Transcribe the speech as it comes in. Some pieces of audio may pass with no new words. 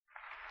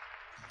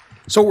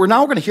So we're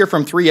now going to hear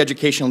from three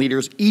education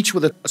leaders, each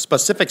with a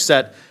specific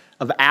set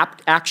of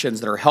actions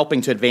that are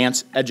helping to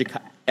advance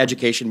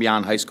education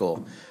beyond high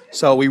school.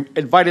 So we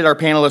invited our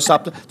panelists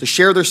up to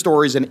share their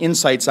stories and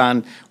insights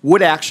on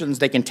what actions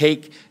they can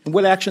take and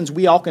what actions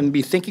we all can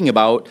be thinking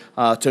about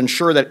to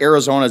ensure that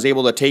Arizona is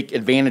able to take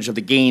advantage of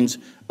the gains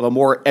of a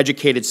more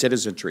educated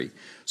citizenry.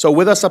 So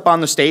with us up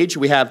on the stage,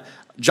 we have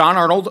John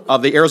Arnold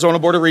of the Arizona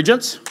Board of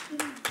Regents,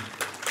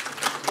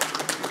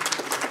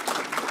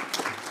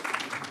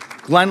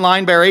 Glenn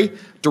Lineberry,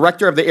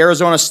 Director of the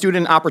Arizona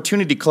Student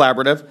Opportunity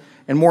Collaborative,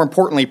 and more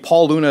importantly,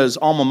 Paul Luna's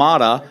alma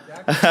mater,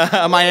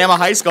 Miami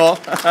High School,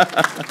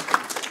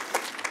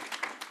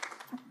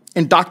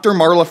 and Dr.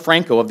 Marla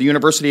Franco of the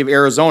University of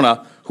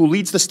Arizona, who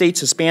leads the state's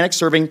Hispanic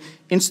Serving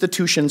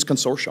Institutions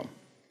Consortium.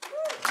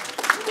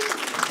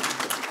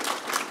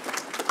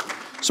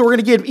 So we're going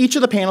to give each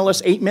of the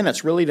panelists 8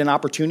 minutes, really, an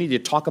opportunity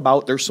to talk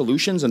about their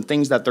solutions and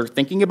things that they're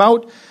thinking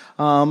about,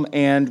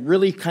 and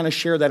really kind of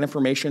share that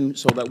information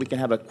so that we can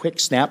have a quick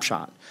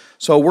snapshot.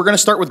 So we're going to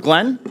start with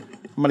Glenn.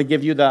 I'm going to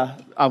give you the,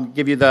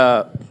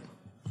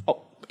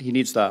 oh, he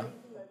needs the,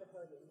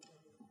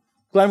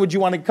 Glenn, would you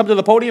want to come to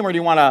the podium or do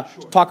you want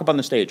to talk up on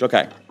the stage?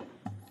 Okay.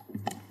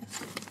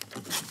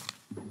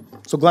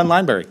 So Glenn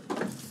Lineberry.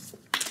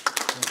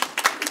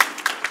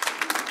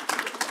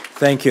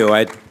 Thank you.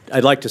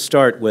 I'd like to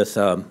start with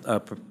an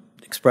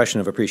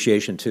expression of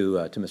appreciation to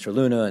Mr.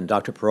 Luna and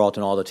Dr. Peralta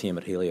and all the team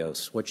at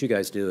Helios. What you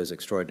guys do is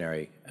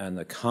extraordinary, and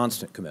the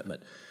constant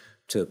commitment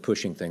to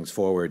pushing things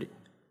forward,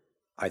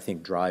 I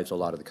think, drives a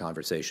lot of the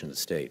conversation in the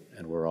state,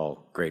 and we're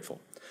all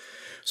grateful.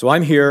 So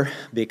I'm here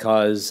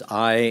because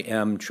I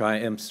am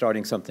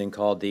starting something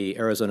called the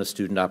Arizona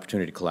Student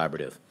Opportunity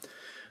Collaborative.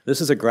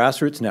 This is a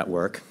grassroots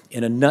network.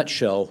 In a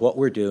nutshell, what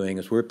we're doing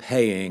is we're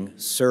paying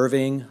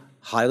serving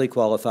highly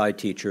qualified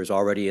teachers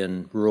already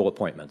in rural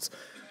appointments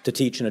to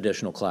teach an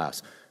additional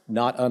class,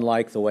 not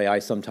unlike the way I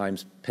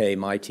sometimes pay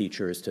my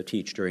teachers to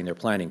teach during their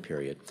planning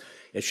period.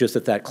 It's just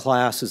that that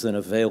class is then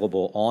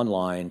available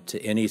online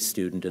to any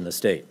student in the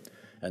state.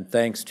 And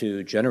thanks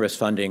to generous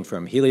funding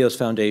from Helios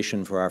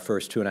Foundation for our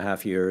first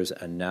 2.5 years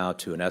and now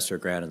to an ESSER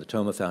grant and the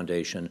Toma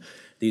Foundation,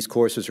 these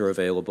courses are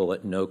available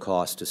at no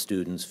cost to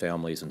students,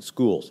 families, and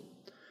schools.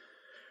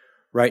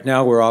 Right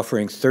now we're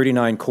offering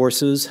 39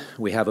 courses.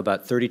 We have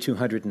about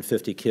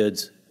 3,250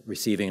 kids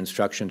receiving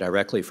instruction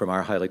directly from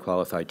our highly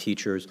qualified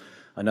teachers.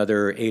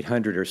 Another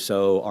 800 or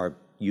so are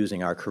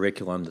using our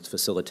curriculum that's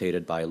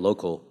facilitated by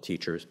local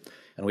teachers.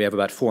 And we have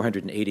about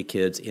 480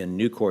 kids in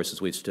new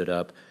courses we've stood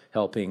up,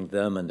 helping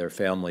them and their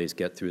families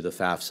get through the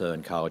FAFSA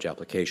and college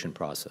application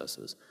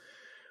processes.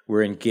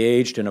 We're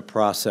engaged in a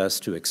process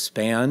to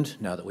expand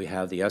now that we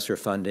have the ESSER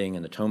funding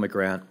and the Toma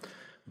grant.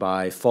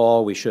 By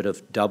fall, we should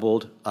have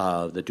doubled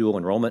the dual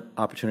enrollment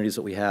opportunities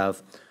that we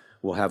have.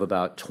 We'll have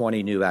about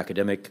 20 new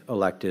academic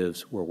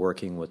electives. We're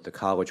working with the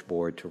College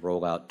Board to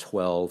roll out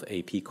 12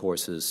 AP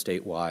courses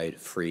statewide,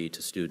 free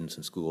to students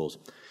and schools.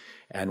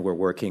 And we're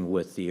working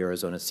with the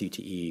Arizona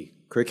CTE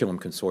Curriculum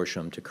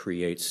Consortium to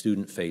create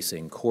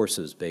student-facing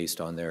courses based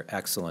on their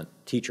excellent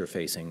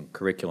teacher-facing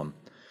curriculum.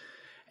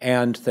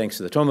 And thanks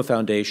to the Toma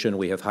Foundation,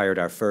 we have hired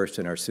our first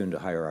and are soon to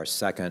hire our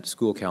second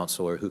school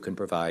counselor who can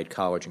provide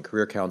college and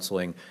career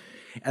counseling,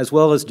 as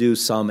well as do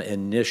some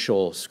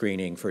initial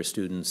screening for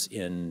students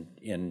in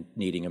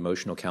needing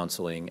emotional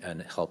counseling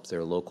and help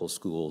their local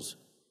schools,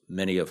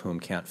 many of whom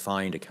can't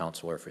find a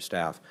counselor for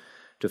staff,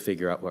 to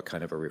figure out what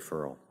kind of a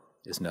referral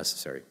is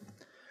necessary.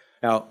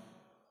 Now,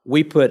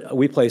 we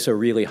place a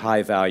really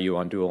high value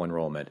on dual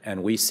enrollment,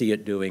 and we see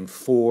it doing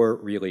 4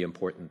 really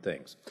important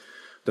things.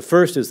 The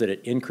first is that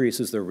it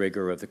increases the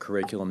rigor of the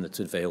curriculum that's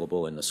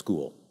available in the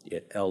school.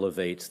 It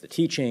elevates the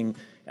teaching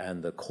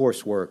and the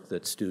coursework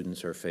that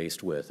students are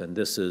faced with, and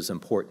this is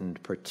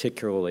important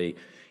particularly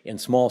in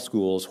small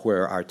schools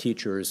where our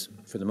teachers,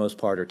 for the most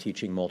part, are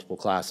teaching multiple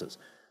classes.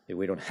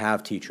 We don't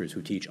have teachers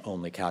who teach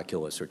only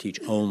calculus or teach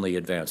only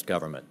advanced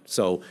government,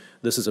 so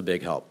this is a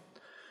big help.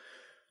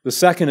 The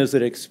second is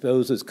that it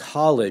exposes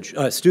college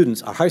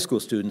students, our high school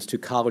students, to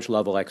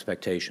college-level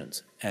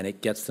expectations, and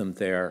it gets them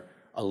there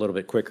a little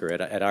bit quicker.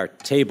 At our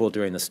table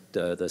during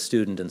the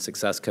Student and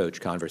Success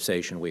Coach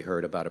conversation, we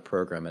heard about a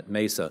program at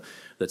Mesa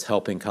that's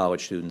helping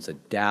college students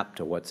adapt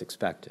to what's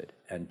expected,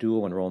 and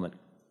dual enrollment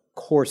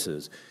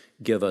courses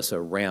give us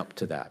a ramp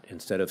to that.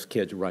 Instead of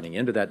kids running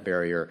into that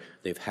barrier,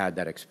 they've had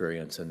that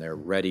experience and they're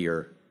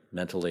readier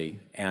mentally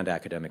and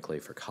academically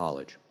for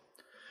college.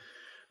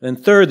 Then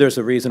third, there's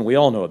a reason we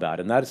all know about,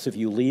 and that is if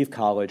you leave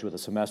college with a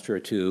semester or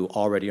 2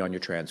 already on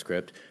your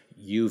transcript,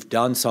 you've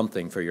done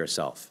something for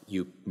yourself.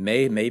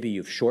 Maybe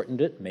you've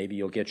shortened it, maybe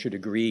you'll get your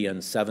degree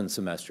in 7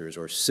 semesters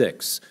or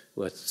 6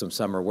 with some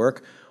summer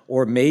work,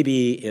 or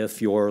maybe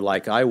if you're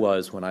like I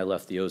was when I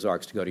left the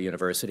Ozarks to go to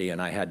university and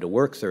I had to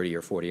work 30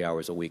 or 40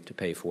 hours a week to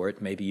pay for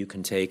it, maybe you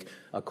can take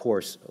a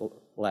course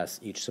less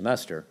each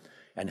semester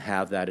and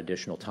have that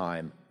additional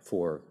time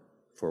for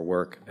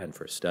work and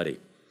for study.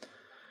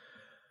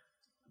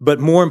 But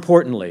more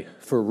importantly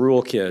for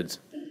rural kids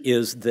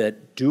is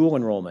that dual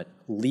enrollment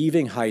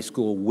leaving high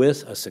school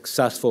with a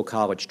successful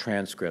college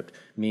transcript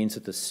means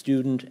that the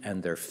student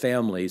and their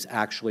families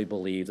actually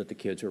believe that the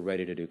kids are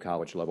ready to do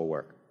college-level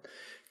work.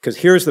 Because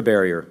here's the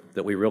barrier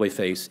that we really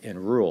face in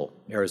rural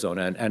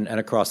Arizona and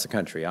across the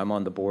country. I'm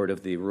on the board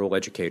of the Rural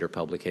Educator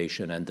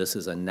publication, and this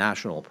is a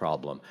national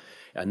problem.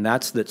 And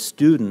that's that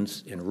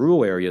students in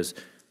rural areas,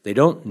 they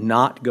don't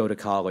not go to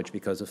college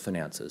because of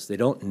finances. They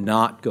don't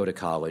not go to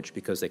college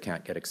because they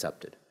can't get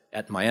accepted.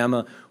 At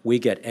Miami, we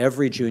get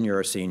every junior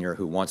or senior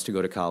who wants to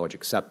go to college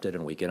accepted,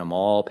 and we get them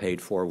all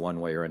paid for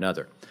one way or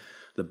another.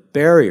 The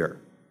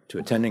barrier to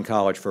attending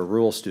college for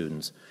rural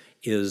students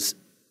is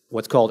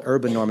what's called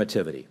urban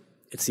normativity.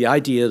 It's the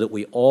idea that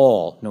we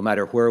all, no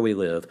matter where we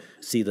live,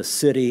 see the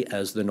city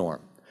as the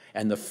norm.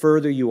 And the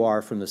further you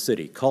are from the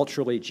city,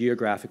 culturally,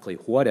 geographically,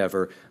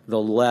 whatever, the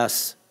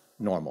less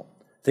normal.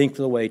 Think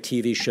the way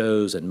TV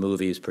shows and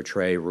movies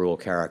portray rural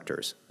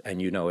characters,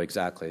 and you know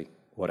exactly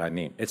what I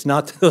mean. It's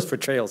not that those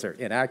portrayals are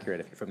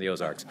inaccurate if you're from the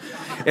Ozarks.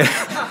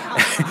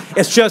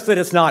 It's just that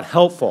it's not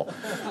helpful.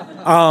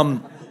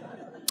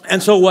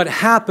 And so what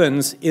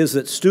happens is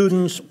that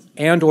students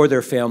and or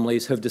their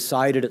families have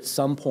decided at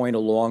some point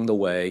along the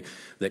way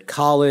that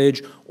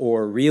college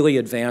or really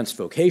advanced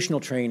vocational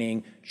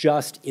training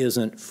just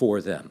isn't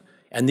for them.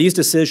 And these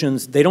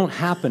decisions, they don't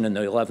happen in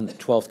the 11th and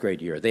 12th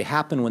grade year. They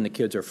happen when the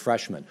kids are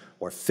freshmen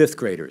or 5th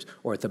graders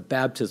or at the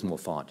baptismal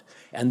font.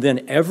 And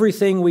then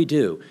everything we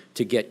do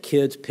to get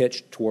kids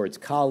pitched towards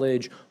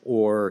college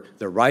or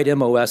the right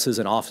MOSs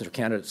in officer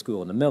candidate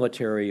school in the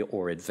military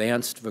or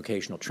advanced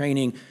vocational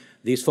training,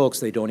 these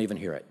folks, they don't even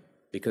hear it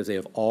because they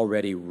have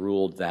already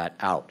ruled that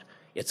out.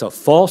 It's a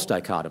false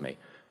dichotomy,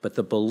 but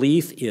the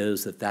belief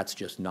is that that's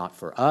just not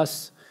for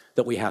us,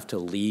 that we have to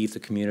leave the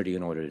community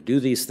in order to do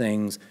these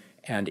things,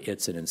 and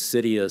it's an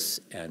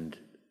insidious and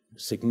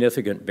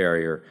significant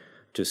barrier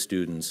to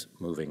students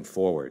moving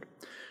forward.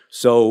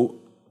 So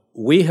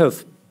we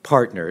have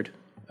partnered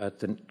at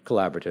the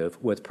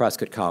Collaborative with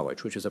Prescott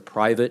College, which is a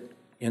private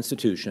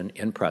institution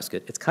in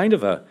Prescott. It's kind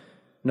of a,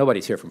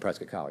 nobody's here from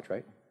Prescott College,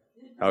 right?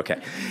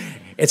 Okay.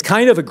 It's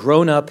kind of a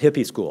grown-up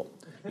hippie school.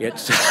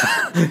 It's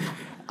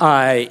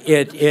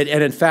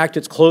and in fact,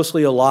 it's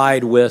closely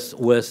allied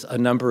with a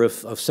number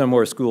of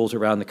similar schools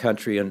around the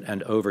country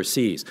and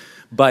overseas.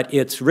 But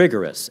it's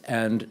rigorous,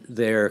 and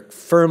they're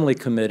firmly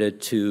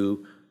committed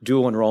to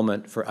dual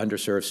enrollment for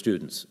underserved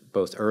students,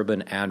 both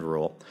urban and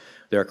rural.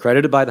 They're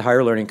accredited by the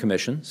Higher Learning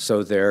Commission,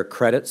 so their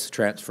credits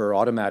transfer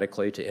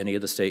automatically to any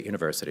of the state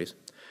universities.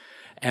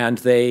 And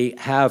they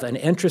have an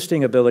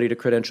interesting ability to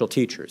credential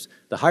teachers.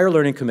 The Higher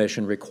Learning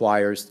Commission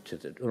requires,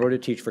 in order to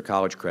teach for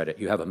college credit,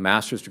 you have a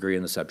master's degree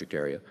in the subject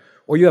area,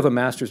 or you have a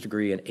master's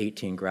degree and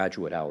 18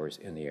 graduate hours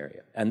in the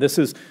area. And this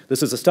is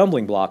a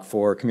stumbling block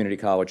for community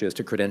colleges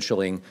to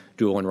credentialing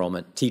dual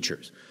enrollment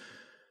teachers.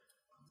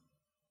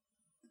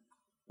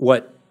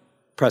 What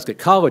Prescott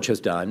College has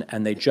done,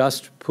 and they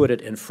just put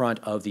it in front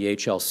of the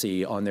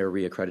HLC on their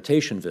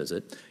reaccreditation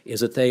visit,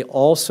 is that they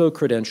also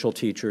credential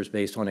teachers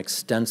based on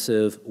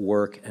extensive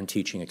work and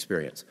teaching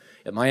experience.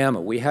 At Miami,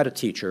 we had a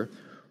teacher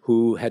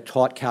who had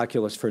taught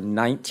calculus for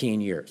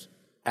 19 years.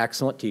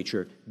 Excellent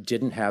teacher,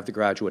 didn't have the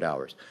graduate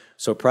hours.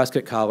 So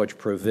Prescott College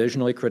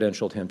provisionally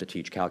credentialed him to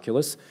teach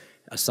calculus,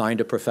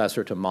 assigned a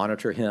professor to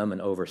monitor him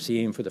and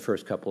oversee him for the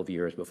first couple of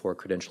years before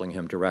credentialing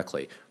him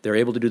directly. They're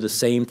able to do the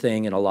same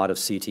thing in a lot of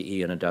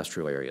CTE and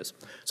industrial areas.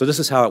 So this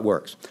is how it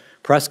works.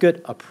 Prescott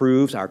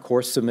approves our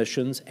course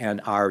submissions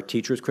and our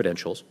teachers'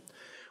 credentials.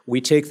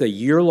 We take the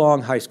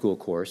year-long high school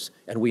course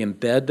and we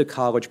embed the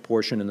college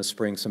portion in the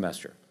spring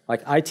semester.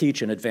 Like I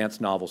teach an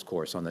advanced novels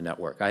course on the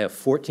network. I have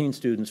 14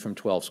 students from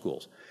 12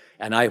 schools,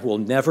 and I will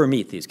never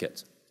meet these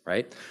kids.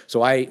 Right?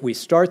 So we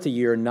start the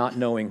year not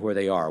knowing where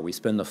they are. We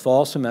spend the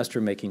fall semester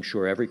making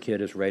sure every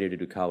kid is ready to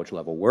do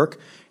college-level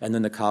work, and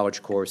then the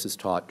college course is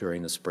taught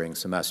during the spring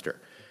semester.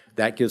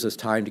 That gives us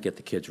time to get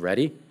the kids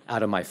ready.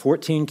 Out of my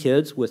 14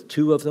 kids, with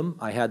 2 of them,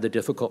 I had the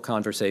difficult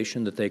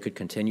conversation that they could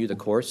continue the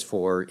course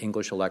for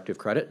English elective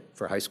credit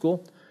for high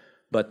school,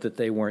 but that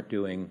they weren't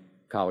doing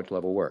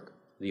college-level work.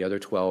 The other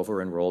 12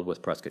 are enrolled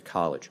with Prescott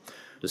College.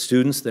 The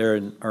students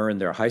there earn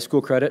their high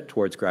school credit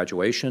towards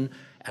graduation,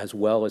 as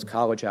well as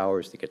college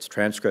hours that gets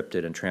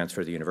transcripted and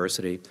transferred to the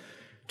university.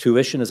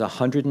 Tuition is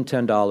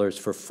 $110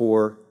 for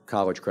 4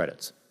 college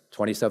credits,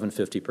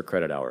 $27.50 per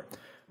credit hour.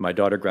 My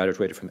daughter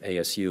graduated from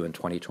ASU in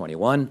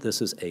 2021.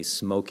 This is a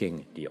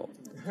smoking deal.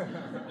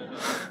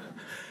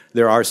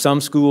 There are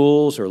some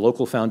schools or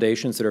local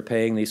foundations that are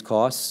paying these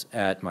costs.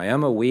 At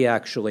Miami, we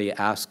actually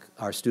ask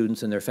our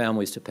students and their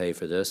families to pay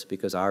for this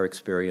because our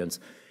experience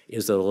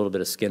is that a little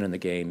bit of skin in the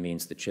game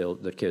means the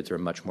kids are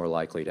much more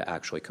likely to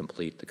actually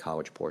complete the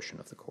college portion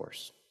of the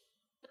course.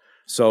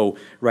 So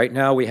right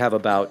now we have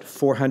about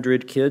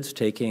 400 kids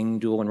taking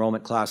dual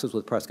enrollment classes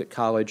with Prescott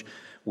College.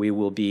 We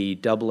will be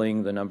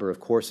doubling the number of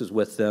courses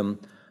with them.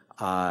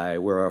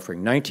 We're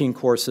offering 19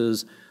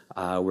 courses.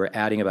 We're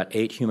adding about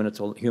 8 humanities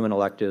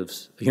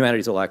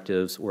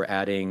electives. We're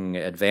adding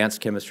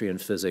advanced chemistry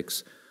and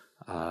physics.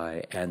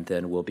 And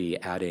then we'll be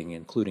adding,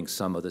 including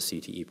some of the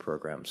CTE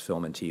programs,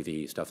 film and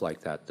TV, stuff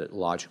like that, that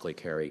logically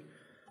carry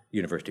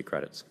university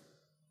credits.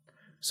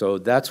 So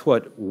that's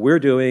what we're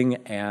doing,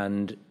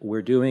 and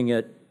we're doing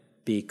it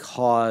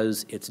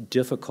because it's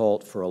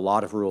difficult for a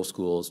lot of rural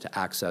schools to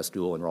access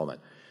dual enrollment.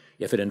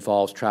 If it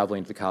involves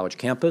traveling to the college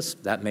campus,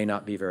 that may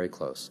not be very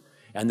close.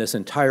 And this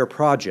entire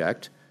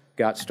project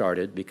got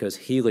started because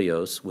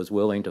Helios was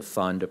willing to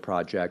fund a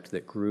project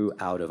that grew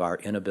out of our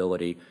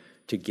inability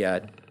to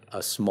get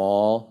a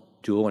small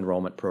dual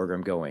enrollment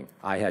program going.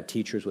 I had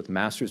teachers with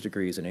master's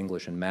degrees in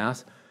English and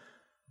math.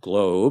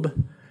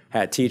 Globe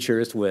had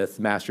teachers with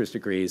master's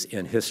degrees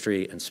in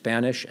history and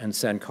Spanish, and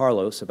San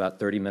Carlos, about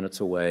 30 minutes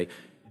away,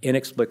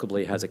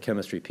 inexplicably has a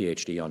chemistry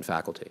PhD on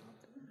faculty.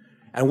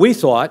 And we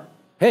thought,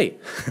 hey,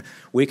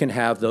 we can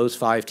have those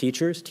 5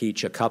 teachers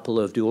teach a couple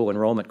of dual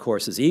enrollment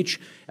courses each,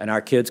 and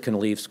our kids can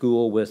leave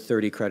school with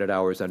 30 credit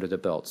hours under their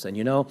belts. And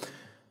you know,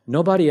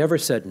 nobody ever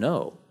said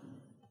no.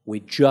 We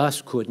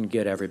just couldn't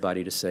get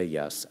everybody to say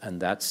yes, and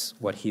that's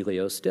what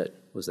Helios did,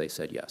 was they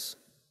said yes.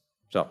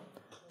 So,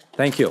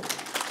 thank you.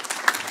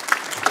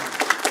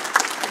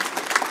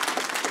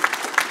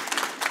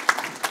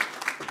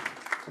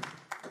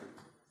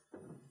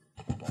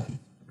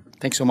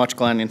 Thanks so much,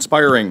 Glenn.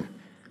 Inspiring.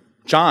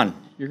 John,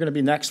 you're going to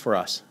be next for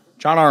us.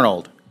 John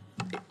Arnold.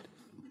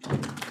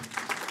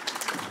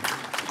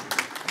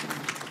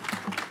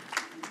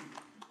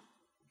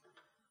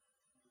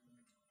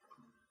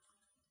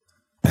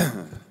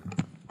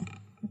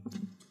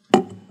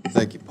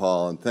 Thank you,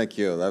 Paul, and thank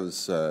you. That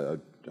was a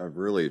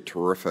really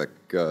terrific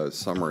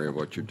summary of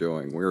what you're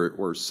doing.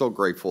 We're so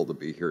grateful to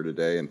be here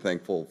today and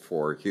thankful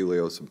for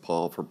Helios and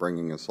Paul for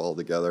bringing us all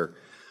together.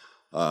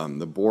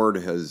 The board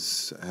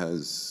has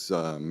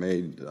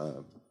made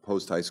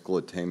post-high school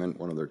attainment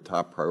one of their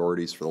top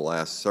priorities for the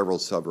last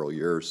several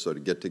years, so to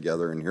get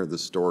together and hear the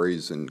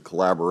stories and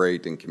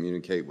collaborate and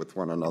communicate with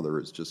one another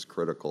is just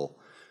critical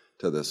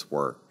to this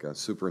work.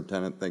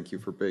 Superintendent, thank you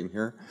for being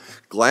here.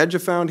 Glad you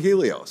found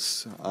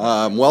Helios.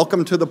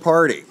 Welcome to the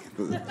party.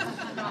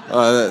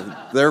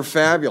 They're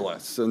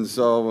fabulous, and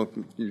so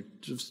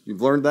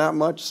you've learned that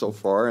much so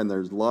far, and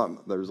there's a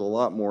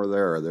lot more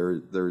there.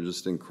 They're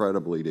just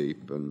incredibly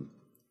deep, and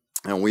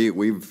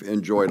we've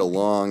enjoyed a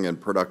long and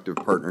productive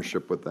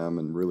partnership with them,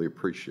 and really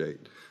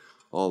appreciate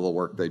all the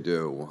work they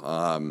do.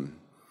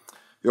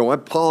 You know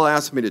what Paul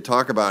asked me to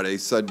talk about? He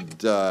said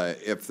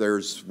if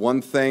there's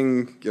one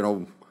thing, you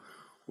know,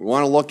 we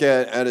want to look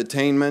at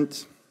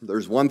attainment.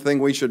 There's one thing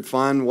we should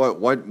fund.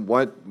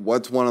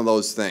 What's one of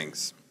those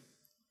things?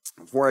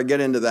 Before I get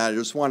into that, I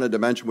just wanted to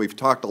mention we've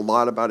talked a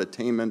lot about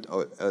attainment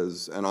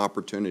as an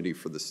opportunity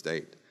for the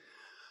state.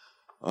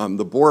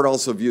 The board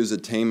also views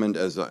attainment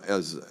as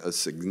a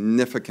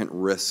significant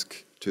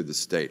risk to the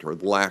state, or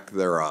lack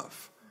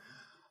thereof.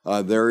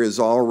 There is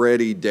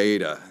already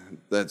data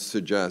that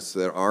suggests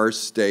that our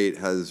state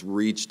has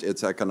reached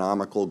its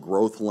economical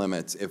growth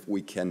limits if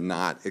we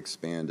cannot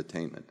expand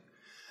attainment.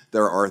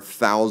 There are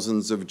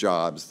thousands of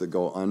jobs that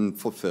go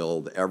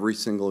unfulfilled every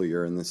single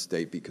year in this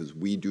state because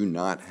we do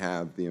not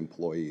have the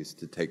employees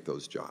to take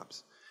those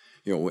jobs.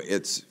 You know,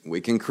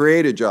 we can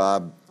create a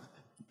job,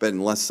 but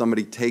unless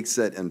somebody takes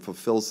it and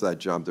fulfills that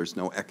job, there's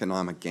no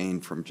economic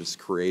gain from just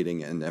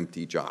creating an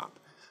empty job.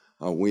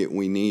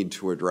 We need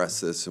to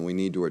address this, and we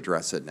need to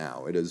address it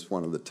now. It is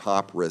one of the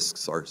top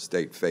risks our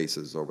state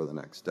faces over the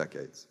next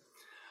decades.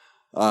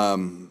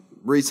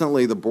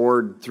 Recently, the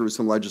board, through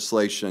some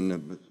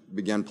legislation,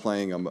 began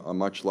playing a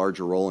much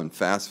larger role in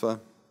FAFSA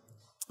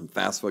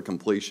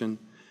completion.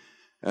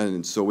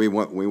 And so we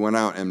went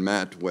out and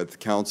met with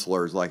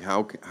counselors, like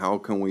how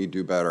can we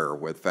do better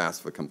with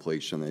FAFSA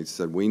completion? They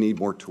said, we need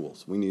more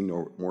tools. We need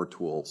more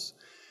tools.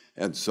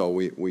 And so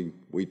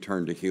we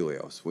turned to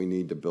Helios. We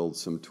need to build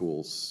some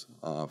tools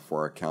for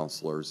our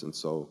counselors. And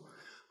so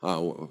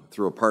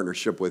through a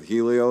partnership with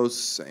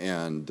Helios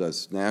and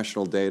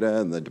national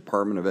data and the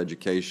Department of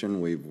Education,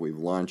 we've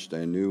launched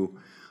a new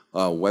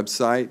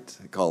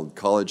website called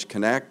College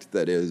Connect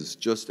that is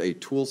just a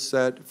tool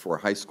set for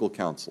high school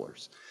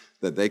counselors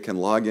that they can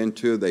log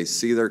into. They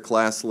see their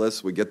class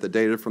lists. We get the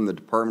data from the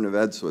Department of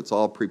Ed, so it's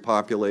all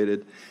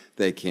pre-populated.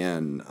 They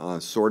can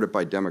sort it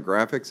by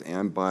demographics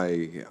and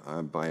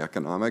by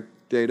economic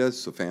data,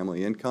 so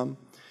family income.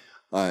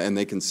 And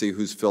they can see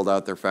who's filled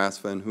out their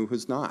FAFSA and who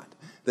has not.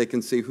 They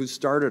can see who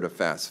started a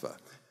FAFSA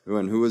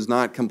and who is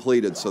not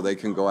completed, so they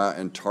can go out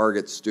and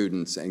target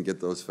students and get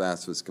those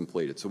FAFSAs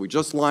completed. So we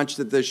just launched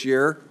it this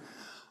year.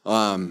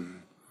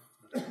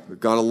 We've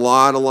got a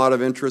lot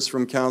of interest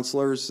from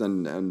counselors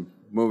and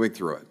moving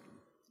through it.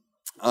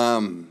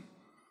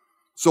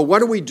 So what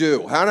do we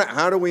do?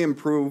 How do we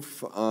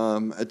improve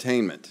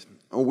attainment?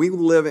 We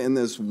live in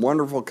this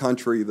wonderful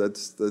country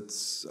that's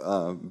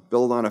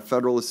built on a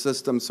federalist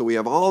system, so we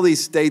have all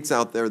these states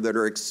out there that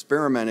are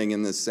experimenting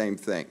in this same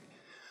thing.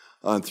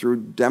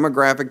 Through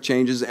demographic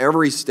changes,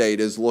 every state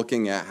is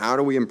looking at how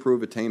do we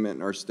improve attainment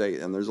in our state,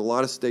 and there's a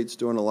lot of states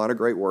doing a lot of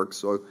great work,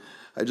 so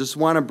I just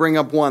want to bring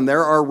up one.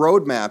 There are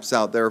roadmaps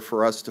out there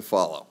for us to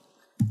follow.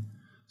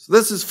 So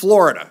this is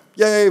Florida.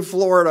 Yay,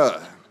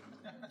 Florida.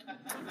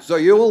 So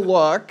you will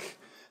look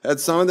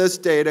at some of this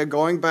data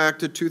going back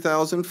to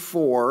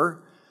 2004,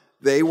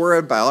 they were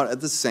about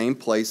at the same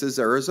place as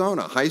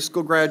Arizona. High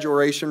school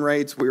graduation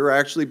rates, we were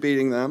actually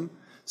beating them,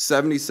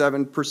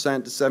 77%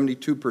 to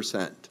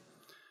 72%.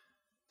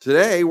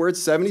 Today, we're at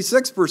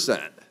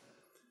 76%.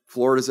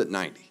 Florida's at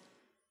 90.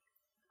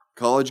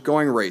 College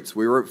going rates,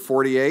 we were at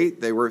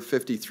 48, they were at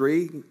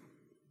 53.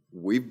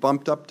 We've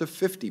bumped up to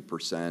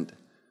 50%.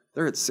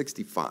 They're at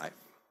 65.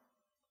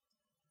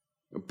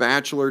 A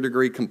bachelor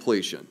degree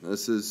completion.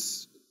 This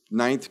is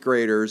ninth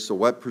graders, so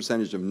what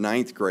percentage of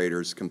ninth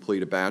graders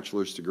complete a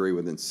bachelor's degree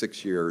within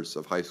 6 years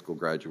of high school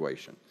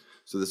graduation?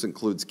 So this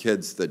includes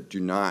kids that do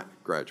not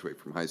graduate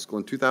from high school.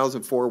 In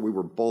 2004, we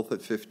were both at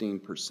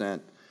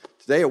 15%.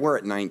 Today, we're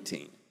at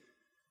 19.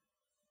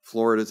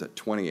 Florida's at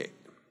 28.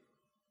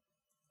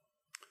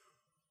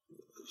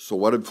 So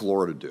what did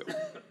Florida do?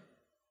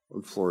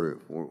 What did Florida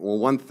do? Well,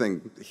 one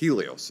thing,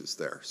 Helios is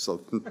there,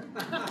 so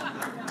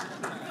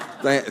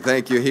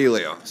thank you,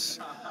 Helios.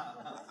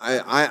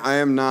 I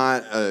am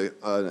not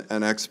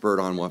an expert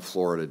on what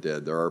Florida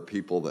did. There are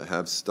people that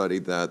have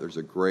studied that. There's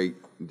a great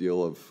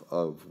deal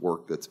of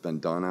work that's been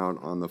done out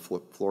on the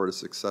Florida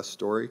success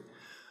story.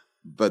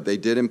 But they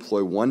did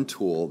employ one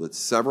tool that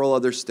several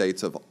other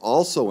states have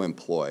also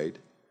employed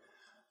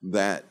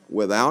that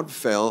without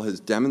fail has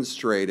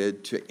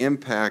demonstrated to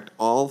impact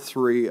all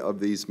three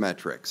of these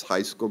metrics: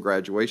 high school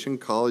graduation,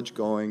 college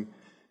going,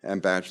 and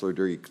bachelor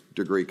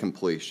degree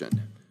completion.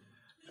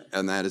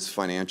 And that is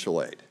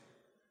financial aid.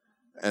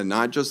 And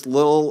not just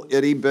little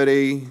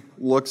itty-bitty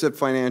looks at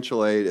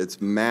financial aid,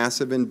 it's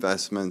massive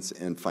investments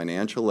in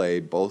financial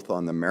aid, both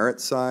on the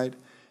merit side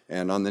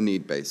and on the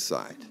need-based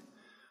side.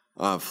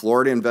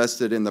 Florida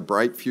invested in the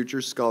Bright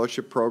Futures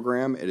Scholarship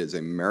Program. It is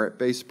a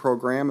merit-based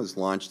program. It was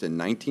launched in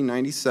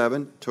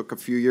 1997. Took a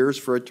few years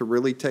for it to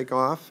really take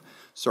off.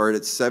 Started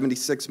at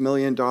 $76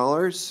 million.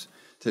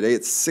 Today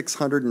it's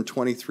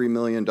 $623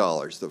 million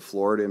that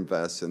Florida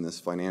invests in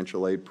this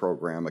financial aid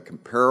program. A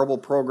comparable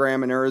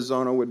program in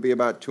Arizona would be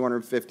about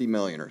 $250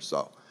 million or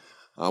so.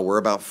 We're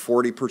about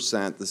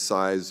 40% the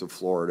size of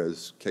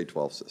Florida's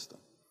K-12 system.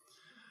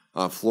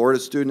 Florida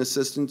Student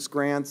Assistance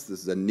Grants, this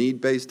is a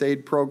need-based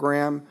aid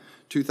program.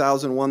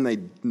 2001, they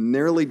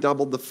nearly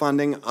doubled the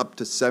funding up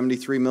to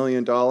 $73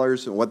 million.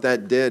 And what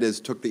that did is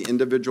took the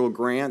individual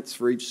grants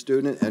for each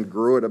student and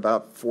grew it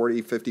about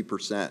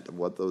 40–50% of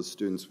what those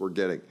students were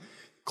getting.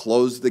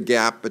 Closed the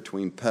gap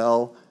between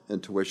Pell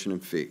and tuition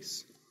and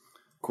fees.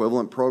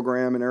 Equivalent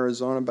program in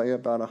Arizona by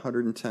about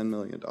 $110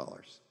 million.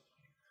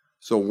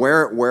 So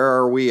where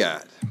are we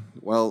at?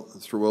 Well,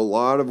 through a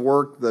lot of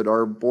work that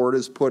our board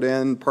has put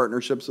in,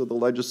 partnerships with the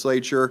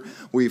legislature,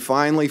 we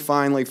finally,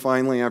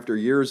 after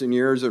years and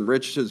years, and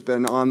Rich has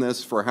been on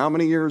this for how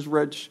many years,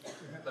 Rich?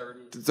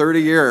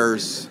 30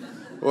 years.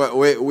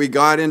 We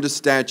got into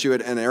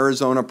statute an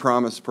Arizona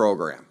Promise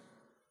program.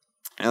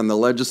 And the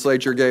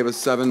legislature gave us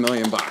 $7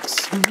 million.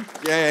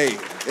 Yay.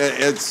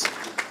 It's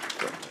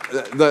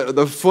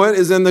the foot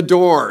is in the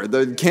door.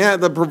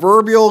 The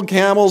proverbial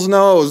camel's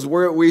nose.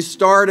 We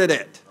started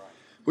it.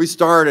 We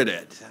started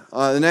it.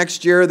 The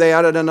next year, they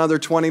added another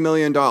 $20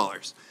 million.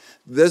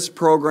 This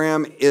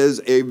program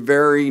is a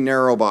very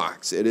narrow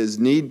box. It is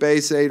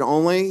need-based aid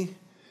only.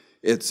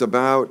 It's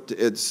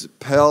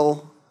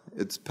Pell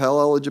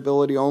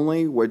eligibility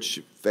only,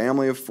 which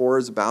family of four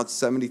is about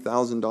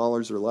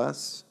 $70,000 or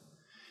less.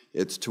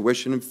 It's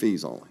tuition and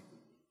fees only.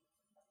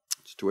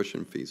 It's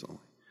tuition and fees only.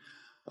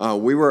 I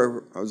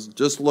was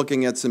just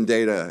looking at some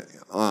data,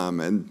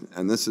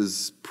 and this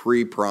is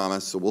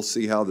pre-promise, so we'll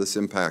see how this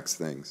impacts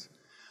things.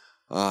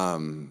 How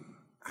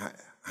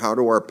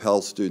do our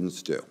Pell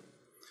students do?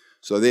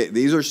 So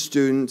these are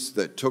students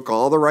that took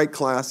all the right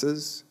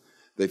classes,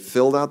 they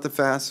filled out the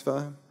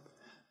FAFSA,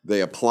 they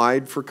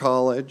applied for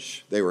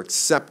college, they were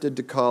accepted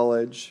to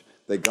college,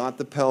 they got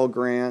the Pell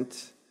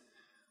Grant.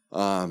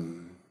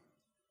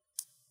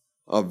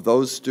 Of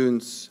those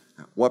students,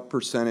 what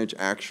percentage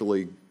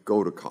actually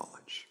go to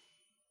college?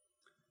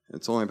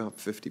 It's only about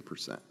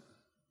 50%.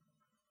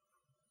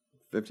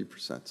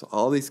 50%. So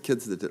all these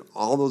kids that did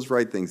all those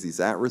right things, these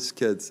at-risk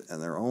kids,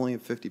 and they're only at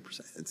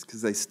 50%. It's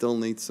because they still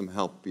need some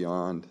help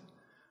beyond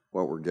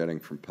what we're getting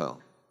from Pell.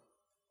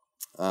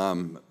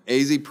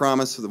 AZ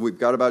Promise, we've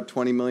got about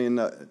 $20 million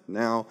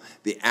now.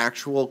 The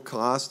actual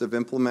cost of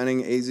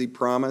implementing AZ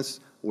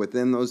Promise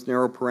within those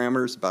narrow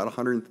parameters, about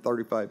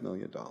 $135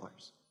 million.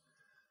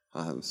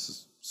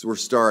 So we're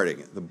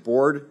starting. The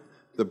board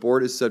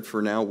has said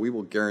for now we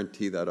will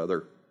guarantee that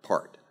other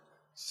part.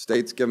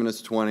 State's given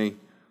us 20.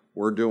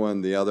 We're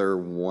doing the other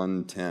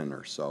 110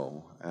 or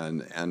so,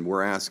 and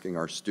we're asking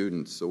our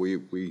students. So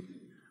we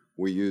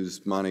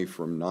use money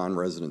from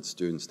non-resident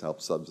students to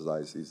help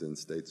subsidize these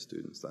in-state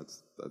students.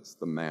 That's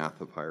the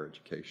math of higher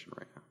education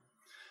right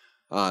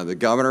now. The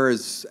governor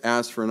has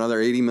asked for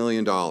another $80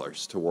 million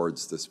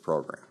towards this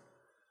program,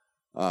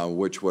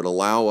 which would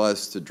allow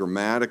us to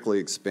dramatically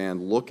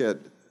expand, look at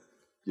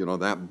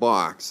that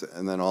box,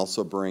 and then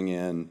also bring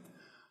in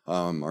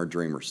our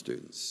Dreamer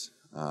students.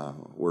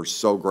 We're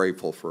so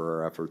grateful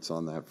for our efforts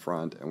on that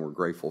front, and we're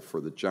grateful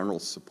for the general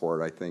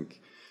support. I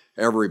think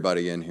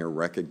everybody in here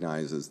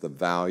recognizes the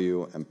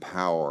value and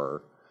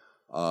power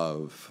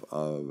of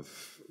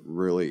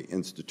really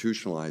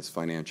institutionalized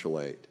financial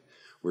aid.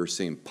 We're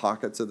seeing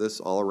pockets of this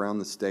all around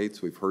the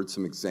states. We've heard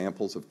some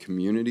examples of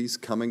communities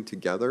coming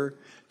together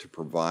to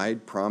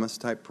provide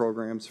promise-type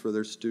programs for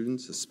their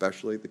students,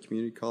 especially at the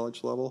community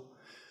college level.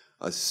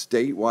 A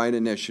statewide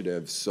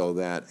initiative so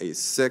that a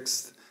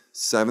 6th,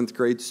 7th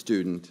grade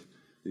student,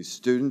 these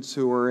students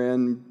who are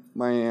in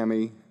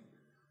Miami,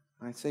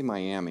 I say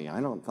Miami,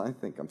 I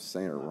think I'm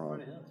saying it wrong.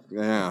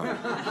 Yeah.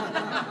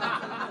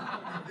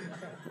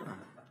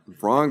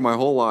 Wrong my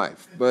whole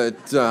life, but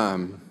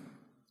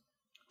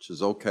which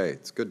is okay.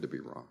 It's good to be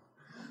wrong.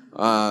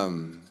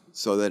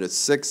 So that a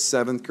 6th,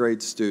 7th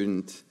grade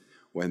student,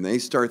 when they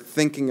start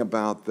thinking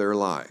about their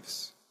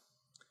lives,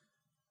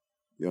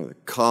 the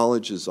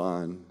college is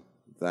on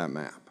that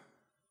map.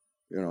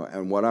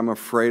 And what I'm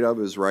afraid of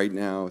is right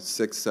now,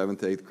 6th,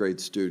 7th, 8th grade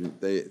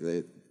student,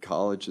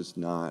 college is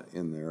not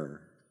in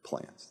their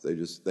plans.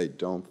 They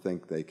don't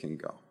think they can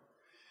go.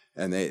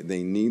 And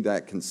they need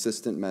that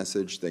consistent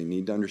message. They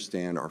need to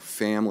understand, our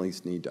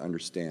families need to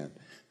understand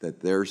that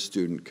their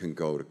student can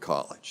go to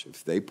college.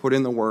 If they put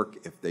in the work,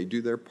 if they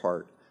do their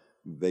part,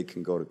 they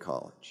can go to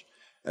college.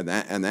 And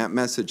that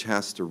message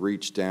has to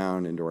reach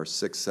down into our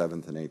 6th,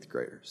 7th, and 8th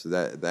graders. So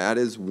that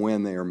is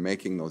when they are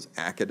making those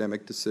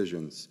academic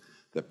decisions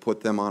that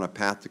put them on a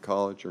path to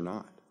college or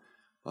not.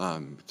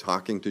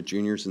 Talking to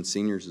juniors and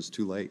seniors is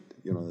too late.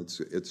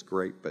 It's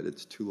great, but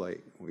it's too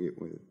late.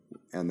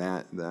 And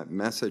that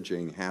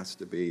messaging has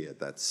to be at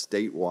that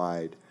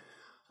statewide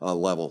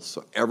level,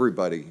 so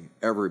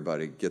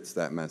everybody gets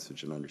that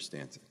message and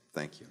understands it.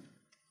 Thank you.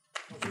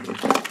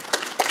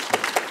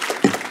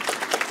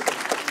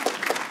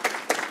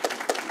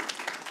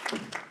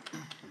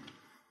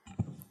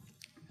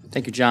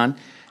 Thank you, John.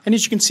 And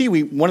as you can see,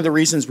 one of the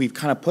reasons we've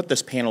kind of put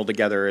this panel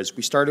together is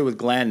we started with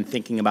Glenn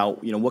thinking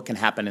about what can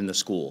happen in the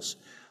schools,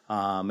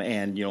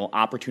 and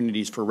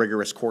opportunities for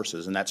rigorous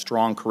courses and that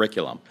strong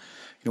curriculum.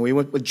 We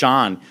went with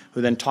John,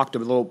 who then talked a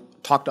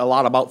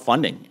lot about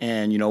funding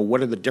and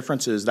what are the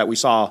differences that we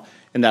saw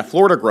in that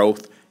Florida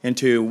growth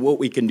into what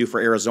we can do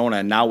for Arizona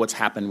and now what's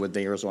happened with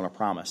the Arizona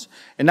Promise.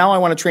 And now I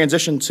want to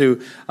transition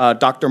to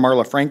Dr.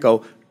 Marla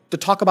Franco to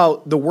talk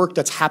about the work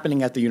that's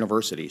happening at the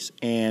universities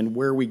and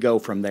where we go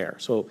from there.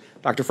 So,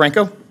 Dr.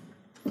 Franco.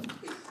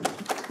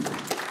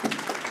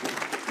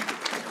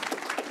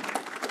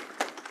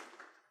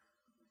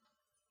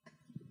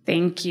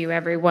 Thank you,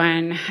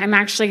 everyone. I'm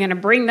actually going to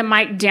bring the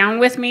mic down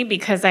with me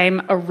because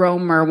I'm a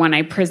roamer when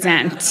I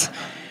present.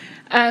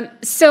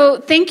 So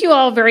thank you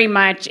all very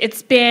much.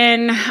 It's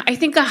been, I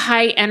think, a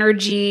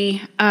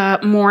high-energy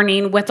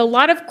morning with a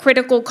lot of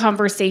critical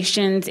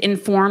conversations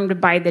informed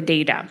by the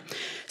data.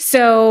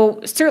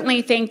 So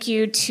certainly thank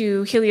you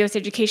to Helios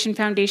Education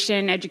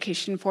Foundation,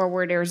 Education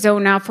Forward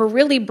Arizona for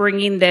really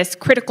bringing this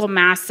critical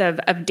mass of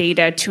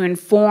data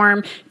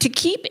to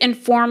keep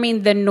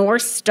informing the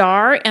North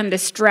Star and the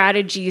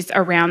strategies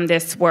around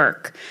this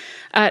work.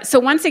 So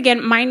once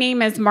again, my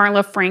name is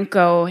Marla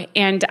Franco,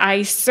 and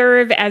I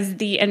serve as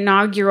the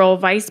inaugural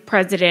Vice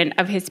President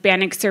of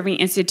Hispanic Serving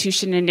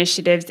Institution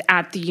Initiatives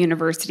at the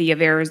University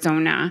of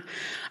Arizona.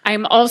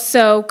 I'm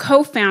also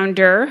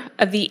co-founder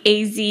of the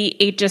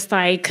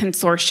AZ-HSI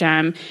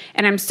Consortium,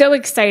 and I'm so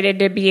excited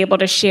to be able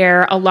to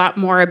share a lot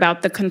more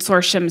about the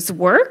consortium's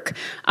work,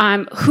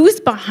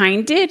 who's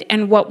behind it,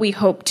 and what we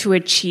hope to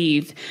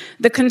achieve.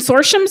 The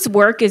consortium's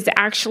work is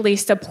actually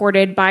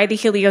supported by the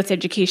Helios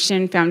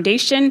Education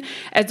Foundation,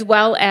 as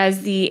well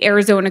as the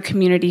Arizona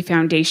Community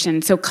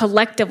Foundation. So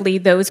collectively,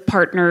 those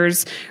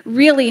partners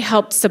really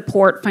helped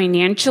support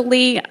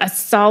financially a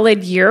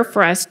solid year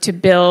for us to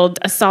build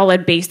a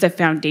solid base of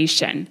foundation.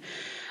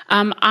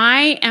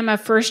 I am a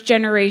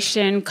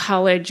first-generation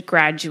college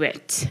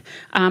graduate.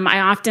 I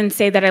often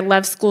say that I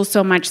love school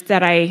so much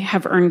that I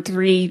have earned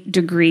 3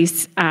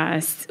 degrees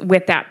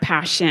with that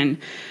passion.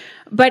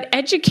 But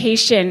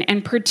education,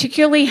 and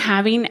particularly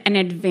having an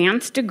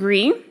advanced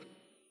degree,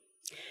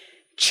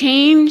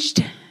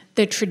 changed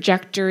the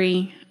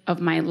trajectory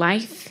of my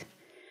life,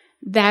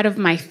 that of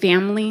my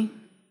family,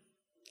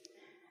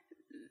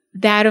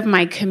 that of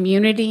my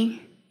community,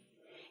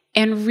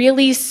 and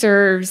really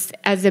serves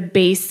as a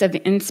base of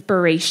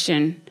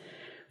inspiration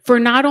for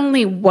not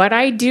only what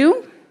I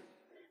do,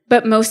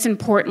 but most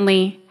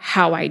importantly,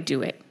 how I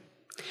do it.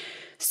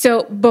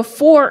 So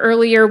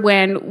earlier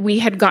when we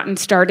had gotten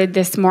started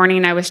this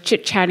morning, I was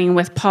chit-chatting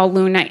with Paul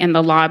Luna in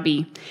the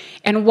lobby.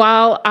 And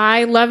while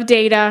I love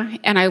data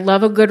and I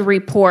love a good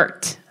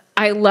report,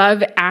 I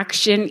love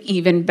action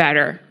even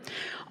better.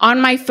 On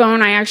my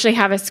phone, I actually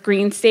have a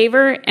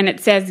screensaver and it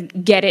says,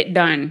 "Get it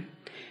done."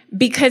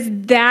 Because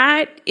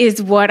that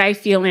is what I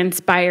feel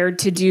inspired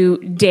to do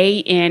day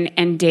in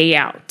and day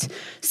out.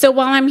 So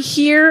while I'm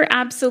here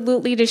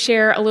absolutely to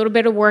share a little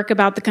bit of work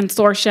about the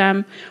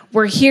consortium,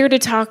 we're here to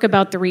talk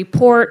about the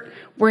report,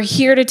 we're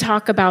here to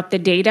talk about the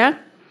data.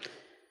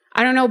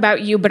 I don't know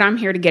about you, but I'm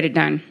here to get it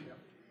done,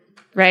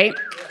 right?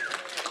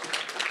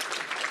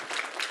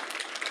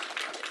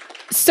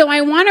 So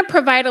I want to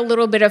provide a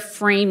little bit of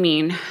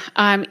framing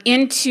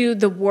into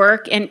the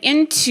work and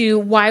into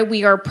why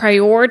we are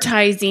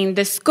prioritizing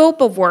the scope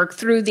of work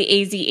through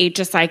the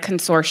AZ-HSI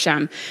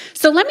Consortium.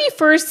 So let me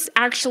first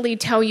actually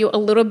tell you a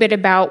little bit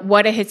about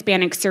what a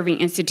Hispanic Serving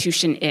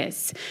Institution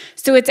is.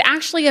 So it's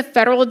actually a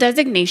federal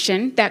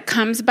designation that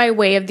comes by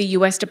way of the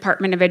U.S.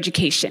 Department of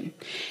Education.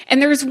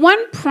 And there's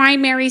one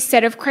primary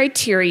set of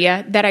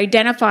criteria that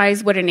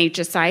identifies what an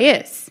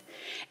HSI is,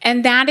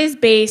 and that is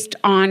based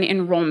on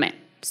enrollment.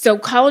 So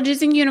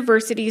colleges and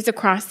universities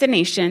across the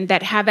nation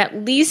that have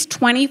at least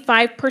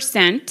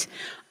 25%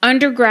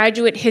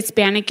 undergraduate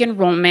Hispanic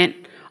enrollment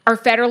are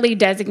federally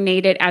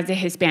designated as a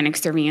Hispanic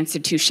Serving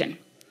Institution.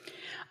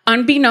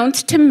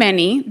 Unbeknownst to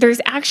many, there's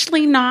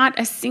actually not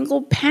a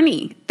single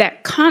penny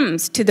that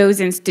comes to those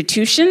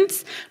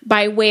institutions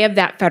by way of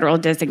that federal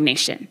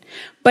designation.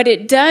 But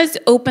it does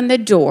open the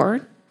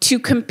door to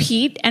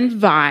compete and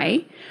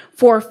vie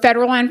for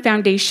federal and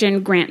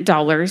foundation grant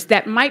dollars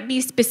that might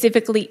be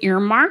specifically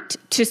earmarked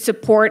to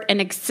support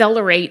and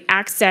accelerate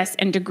access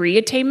and degree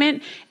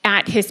attainment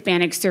at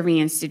Hispanic serving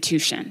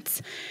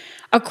institutions.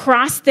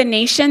 Across the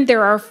nation,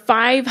 there are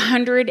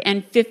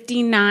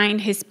 559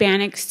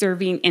 Hispanic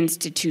serving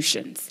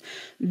institutions.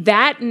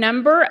 That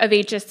number of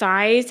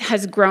HSIs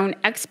has grown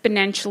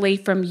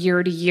exponentially from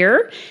year to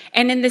year.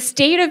 And in the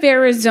state of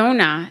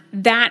Arizona,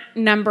 that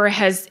number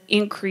has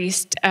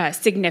increased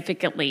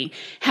significantly,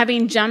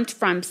 having jumped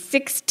from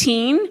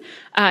 16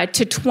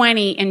 to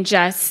 20 in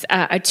just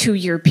a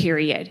 2-year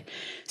period.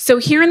 So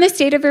here in the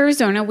state of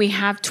Arizona, we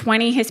have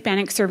 20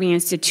 Hispanic serving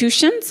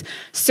institutions,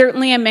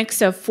 certainly a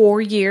mix of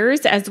 4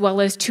 years as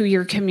well as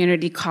 2-year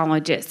community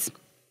colleges.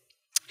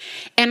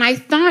 And I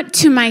thought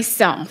to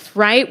myself,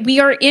 right, we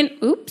are in,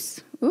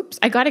 oops,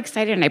 I got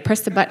excited and I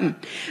pressed the button.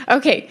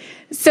 Okay,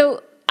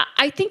 so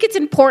I think it's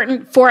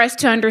important for us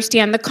to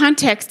understand the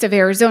context of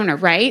Arizona,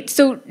 right?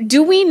 So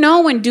do we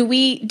know and do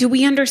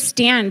we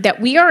understand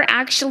that we are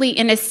actually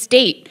in a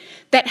state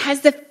that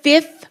has the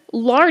 5th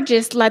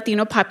largest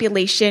Latino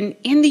population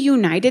in the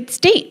United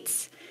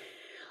States?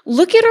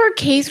 Look at our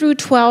K through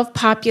 12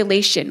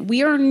 population.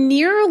 We are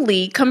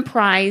nearly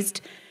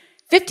comprised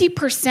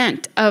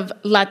 50% of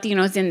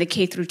Latinos in the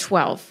K through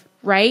 12,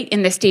 right,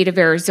 in the state of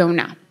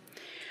Arizona.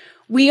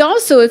 We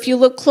also, if you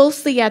look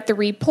closely at the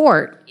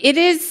report, it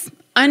is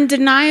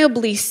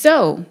undeniably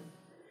so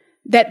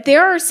that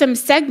there are some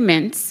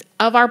segments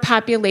of our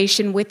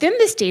population within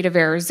the state of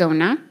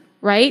Arizona,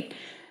 right,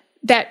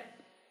 that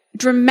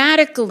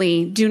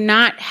dramatically do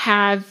not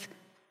have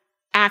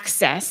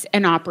access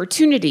and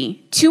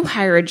opportunity to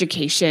higher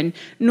education,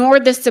 nor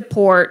the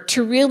support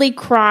to really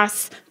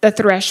cross the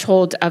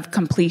threshold of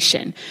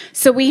completion.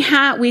 So we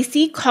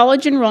see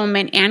college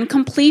enrollment and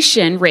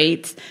completion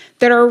rates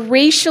that are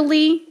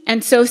racially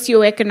and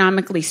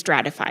socioeconomically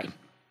stratified,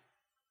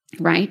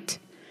 right?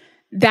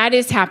 That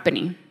is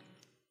happening.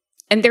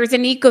 And there's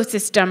an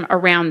ecosystem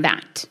around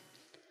that.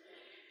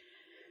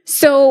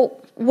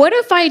 So what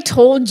if I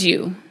told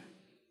you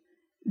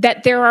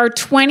that there are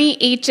 20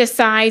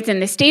 HSIs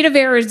in the state of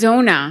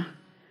Arizona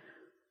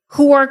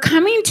who are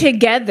coming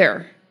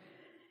together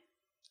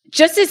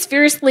just as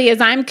fiercely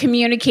as I'm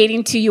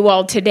communicating to you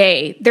all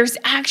today? There's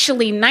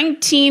actually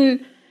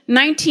 19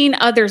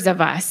 others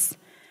of us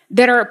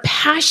that are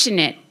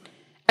passionate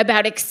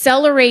about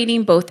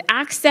accelerating both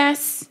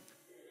access,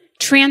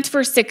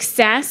 transfer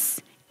success,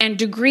 and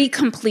degree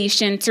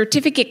completion,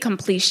 certificate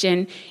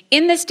completion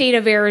in the state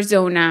of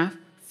Arizona,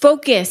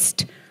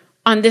 focused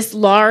on this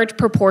large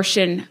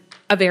proportion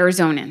of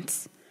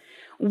Arizonans.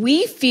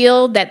 We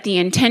feel that the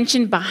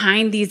intention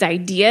behind these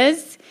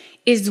ideas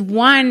is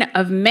one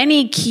of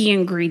many key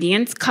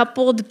ingredients,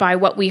 coupled by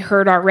what we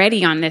heard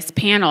already on this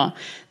panel,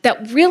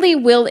 that really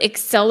will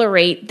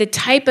accelerate the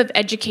type of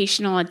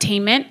educational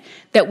attainment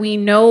that we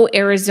know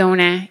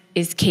Arizona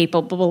is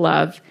capable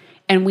of,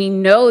 and we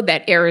know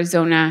that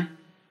Arizona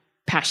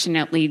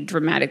passionately,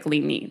 dramatically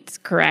needs,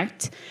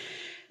 correct?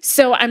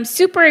 So I'm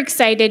super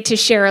excited to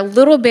share a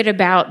little bit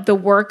about the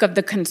work of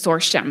the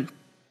consortium.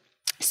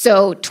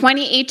 So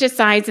 20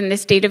 HSIs in the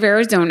state of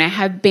Arizona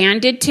have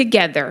banded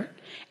together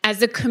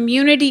as a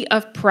community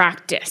of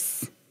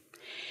practice.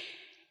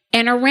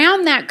 And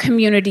around that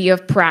community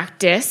of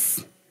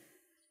practice,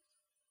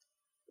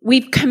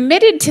 we've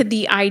committed to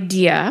the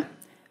idea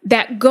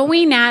that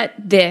going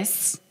at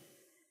this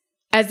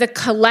as a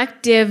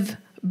collective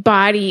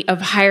body of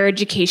higher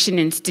education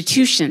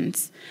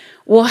institutions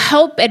will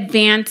help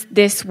advance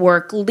this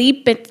work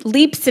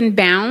leaps and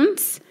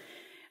bounds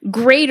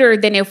greater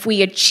than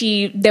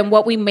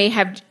what we may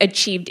have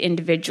achieved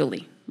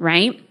individually,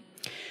 right?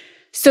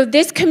 So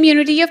this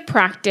community of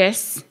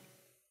practice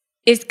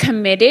is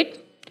committed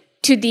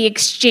to the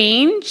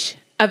exchange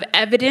of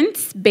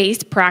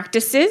evidence-based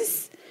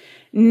practices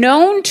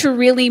known to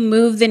really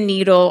move the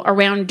needle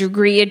around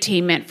degree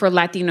attainment for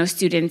Latino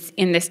students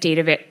in the state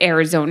of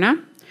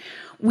Arizona.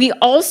 We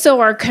also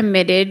are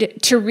committed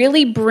to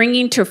really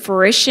bringing to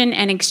fruition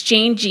and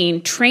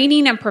exchanging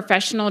training and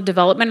professional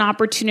development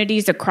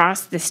opportunities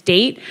across the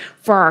state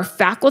for our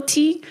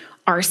faculty,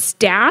 our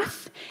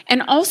staff,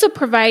 and also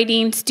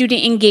providing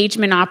student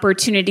engagement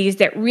opportunities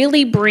that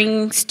really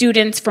bring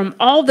students from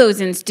all those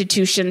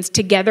institutions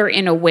together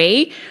in a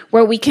way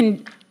where we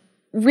can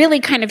really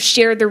kind of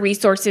share the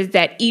resources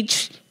that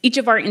each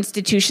of our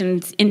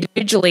institutions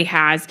individually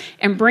has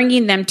and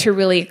bringing them to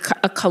really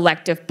a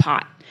collective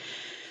pot.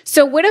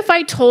 So what if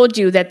I told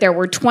you that there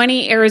were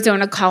 20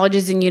 Arizona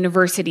colleges and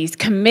universities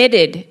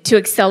committed to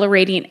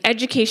accelerating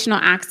educational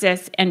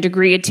access and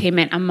degree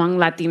attainment among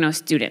Latino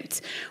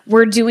students?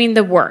 We're doing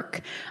the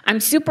work. I'm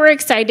super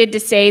excited to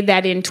say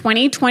that in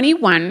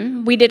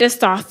 2021, we did a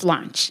soft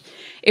launch.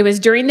 It was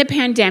during the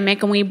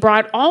pandemic, and we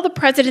brought all the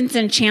presidents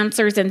and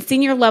chancellors and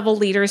senior level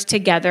leaders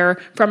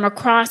together from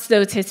across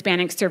those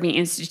Hispanic serving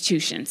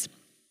institutions.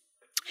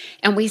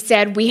 And we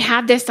said, we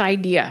have this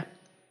idea.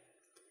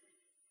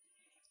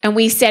 And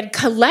we said,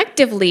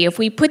 collectively, if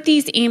we put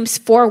these aims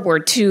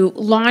forward to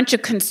launch a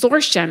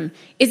consortium,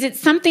 is it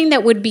something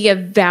that would be of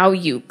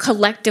value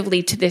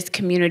collectively to this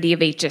community of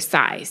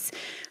HSIs?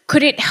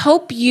 Could it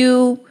help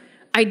you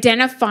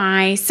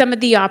identify some of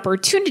the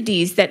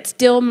opportunities that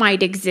still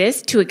might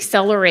exist to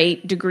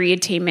accelerate degree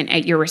attainment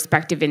at your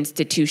respective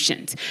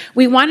institutions?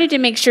 We wanted to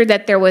make sure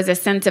that there was a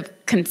sense of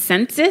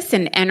consensus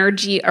and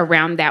energy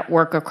around that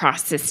work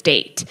across the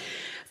state.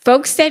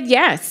 Folks said,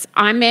 yes,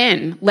 I'm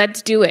in,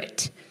 let's do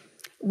it.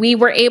 We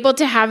were able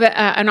to have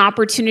an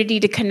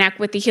opportunity to connect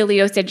with the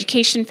Helios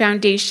Education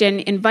Foundation,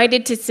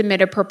 invited to submit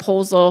a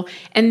proposal,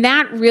 and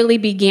that really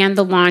began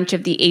the launch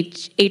of the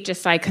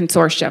HSI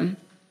Consortium.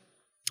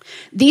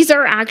 These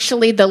are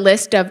actually the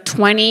list of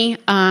 20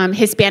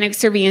 Hispanic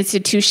serving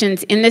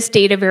institutions in the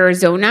state of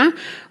Arizona,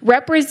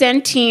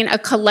 representing a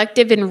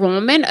collective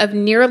enrollment of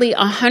nearly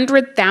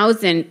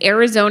 100,000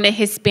 Arizona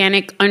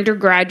Hispanic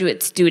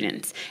undergraduate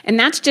students, and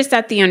that's just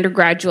at the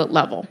undergraduate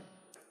level.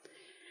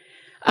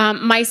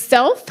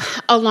 Myself,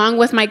 along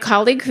with my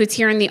colleague who's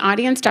here in the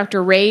audience,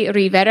 Dr. Ray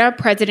Rivera,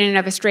 president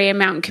of Estrella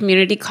Mountain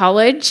Community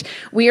College,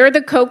 we are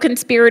the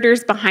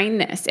co-conspirators behind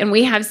this. And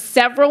we have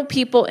several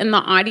people in the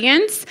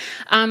audience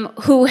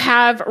who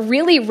have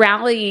really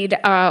rallied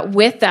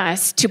with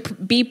us to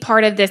be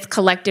part of this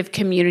collective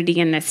community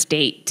in the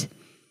state.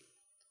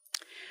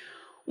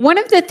 One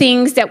of the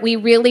things that we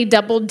really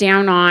doubled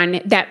down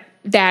on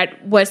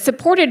that was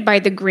supported by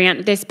the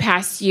grant this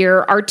past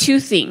year are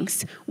two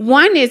things.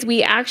 One is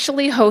we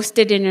actually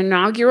hosted an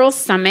inaugural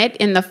summit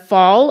in the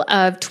fall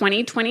of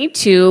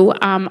 2022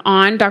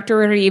 on Dr.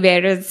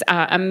 Rivera's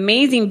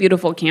amazing,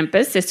 beautiful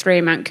campus,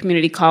 Estrella Mountain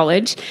Community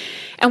College.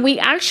 And we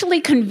actually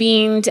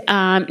convened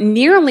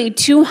nearly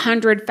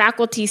 200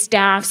 faculty,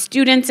 staff,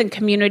 students, and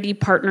community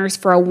partners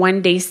for a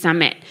one-day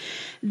summit.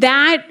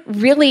 That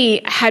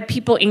really had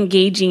people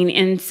engaging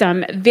in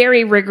some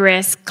very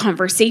rigorous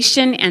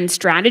conversation and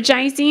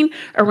strategizing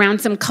around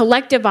some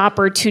collective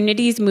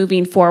opportunities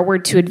moving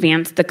forward to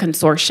advance the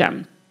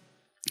consortium.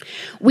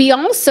 We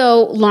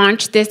also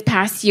launched this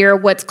past year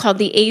what's called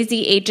the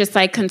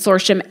AZ-HSI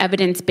Consortium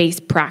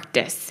Evidence-Based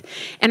Practice.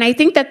 And I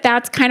think that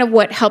that's kind of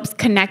what helps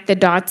connect the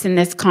dots in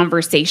this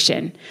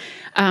conversation.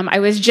 I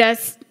was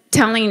just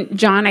telling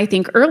John, I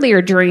think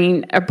earlier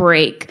during a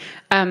break,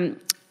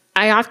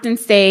 I often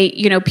say,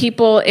 you know,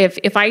 people,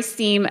 if I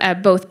seem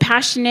both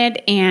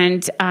passionate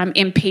and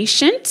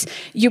impatient,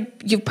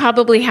 you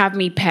probably have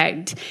me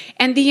pegged.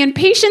 And the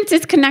impatience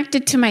is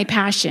connected to my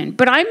passion,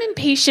 but I'm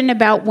impatient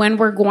about when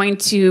we're going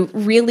to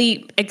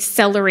really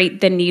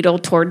accelerate the needle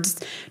towards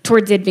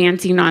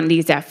advancing on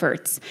these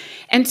efforts.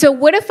 And so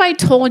what if I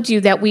told you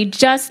that we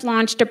just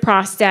launched a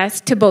process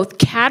to both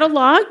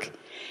catalog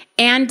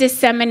and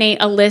disseminate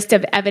a list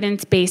of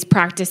evidence-based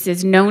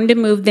practices known to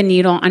move the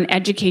needle on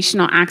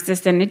educational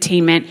access and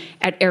attainment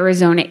at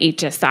Arizona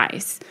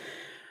HSIs.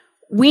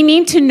 We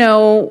need to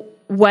know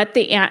what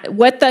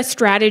the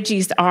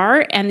strategies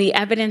are and the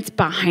evidence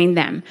behind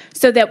them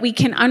so that we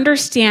can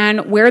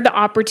understand where the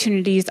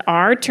opportunities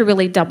are to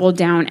really double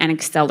down and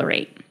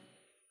accelerate.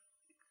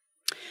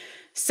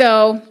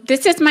 So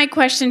this is my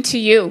question to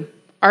you.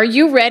 Are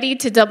you ready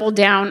to double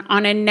down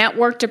on a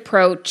networked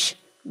approach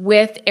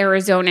with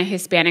Arizona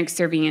Hispanic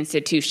serving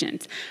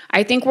institutions?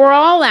 I think we're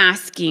all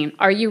asking,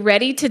 are you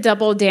ready to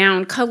double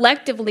down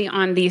collectively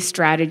on these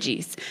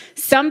strategies?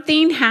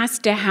 Something has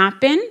to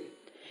happen,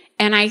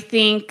 and I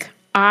think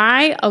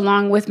I,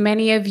 along with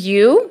many of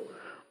you,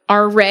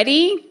 are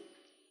ready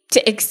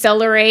to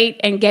accelerate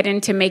and get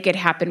into make it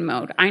happen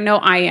mode. I know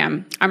I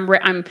am.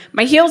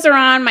 My heels are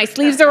on, my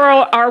sleeves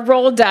are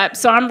rolled up,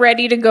 so I'm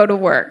ready to go to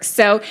work.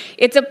 So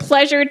it's a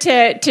pleasure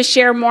to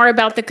share more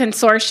about the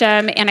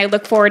consortium, and I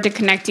look forward to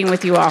connecting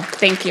with you all.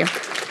 Thank you.